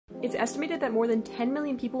It's estimated that more than 10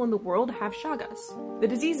 million people in the world have Chagas. The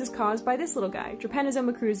disease is caused by this little guy,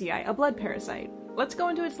 Trypanosoma cruzi, a blood parasite. Let's go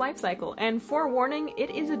into its life cycle, and forewarning,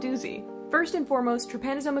 it is a doozy. First and foremost,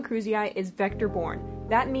 Trypanosoma cruzi is vector-borne.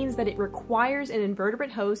 That means that it requires an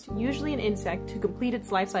invertebrate host, usually an insect, to complete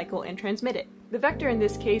its life cycle and transmit it. The vector in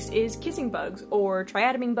this case is kissing bugs, or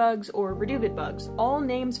triatomine bugs, or reduvid bugs, all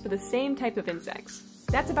names for the same type of insects.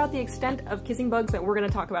 That's about the extent of kissing bugs that we're going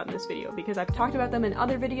to talk about in this video, because I've talked about them in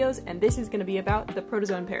other videos, and this is going to be about the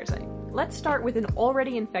protozoan parasite. Let's start with an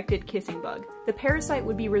already infected kissing bug. The parasite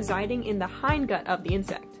would be residing in the hindgut of the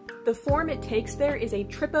insect. The form it takes there is a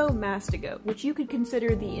Trypamastigote, which you could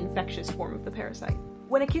consider the infectious form of the parasite.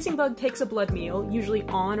 When a kissing bug takes a blood meal, usually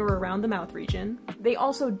on or around the mouth region, they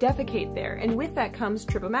also defecate there, and with that comes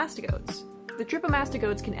Trypamastigotes. The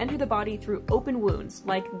Trypamastigotes can enter the body through open wounds,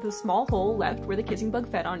 like the small hole left where the kissing bug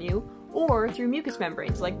fed on you, or through mucous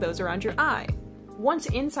membranes, like those around your eye. Once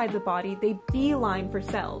inside the body, they beeline for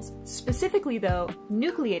cells. Specifically though,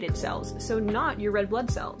 nucleated cells, so not your red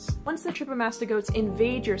blood cells. Once the Trypamastigotes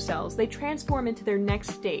invade your cells, they transform into their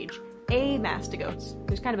next stage, Emastigotes.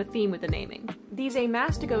 There's kind of a theme with the naming. These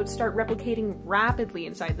Emastigotes start replicating rapidly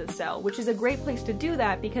inside the cell, which is a great place to do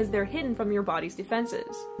that because they're hidden from your body's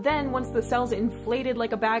defenses. Then, once the cell's inflated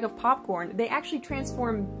like a bag of popcorn, they actually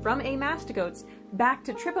transform from Emastigotes back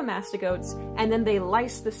to Trypamastigotes, and then they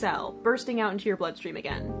lyse the cell, bursting out into your bloodstream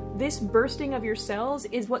again. This bursting of your cells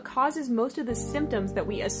is what causes most of the symptoms that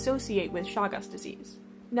we associate with Chagas disease.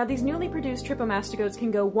 Now, these newly produced Trypamastigotes can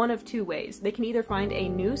go one of two ways. They can either find a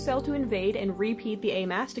new cell to invade and repeat the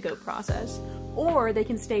Emastigote process, or they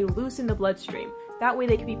can stay loose in the bloodstream. That way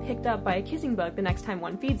they can be picked up by a kissing bug the next time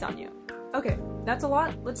one feeds on you. Okay, that's a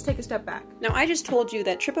lot. Let's take a step back. Now, I just told you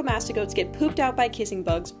that Trypamastigotes get pooped out by kissing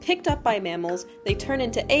bugs, picked up by mammals, they turn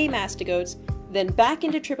into Emastigotes, then back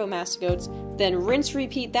into Trypamastigotes, then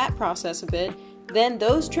rinse-repeat that process a bit, then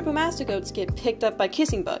those Trypamastigotes get picked up by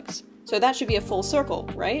kissing bugs. So that should be a full circle,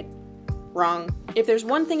 right? Wrong. If there's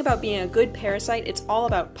one thing about being a good parasite, it's all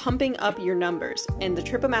about pumping up your numbers, and the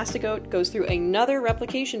Trypamastigote goes through another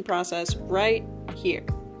replication process right here.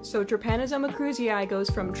 So Trypanosoma cruzi goes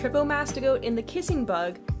from Trypamastigote in the kissing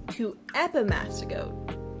bug to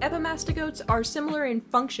Epimastigote. Epimastigotes are similar in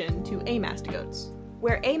function to Emastigotes.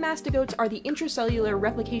 Where Emastigotes are the intracellular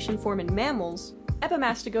replication form in mammals,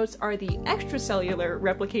 Epimastigotes are the extracellular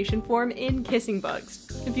replication form in kissing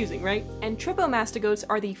bugs. Confusing, right? And Trypamastigotes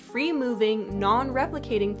are the free-moving,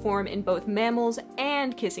 non-replicating form in both mammals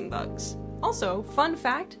and kissing bugs. Also, fun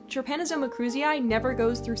fact, Trypanosoma cruzi never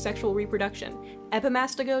goes through sexual reproduction.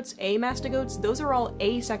 Epimastigotes, Amastigotes, those are all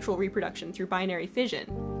asexual reproduction through binary fission.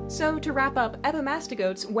 So, to wrap up,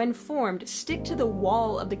 Epimastigotes, when formed, stick to the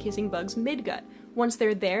wall of the kissing bug's midgut. Once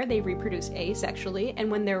they're there, they reproduce asexually,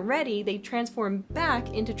 and when they're ready, they transform back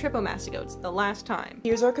into Trypamastigotes the last time.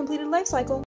 Here's our completed life cycle.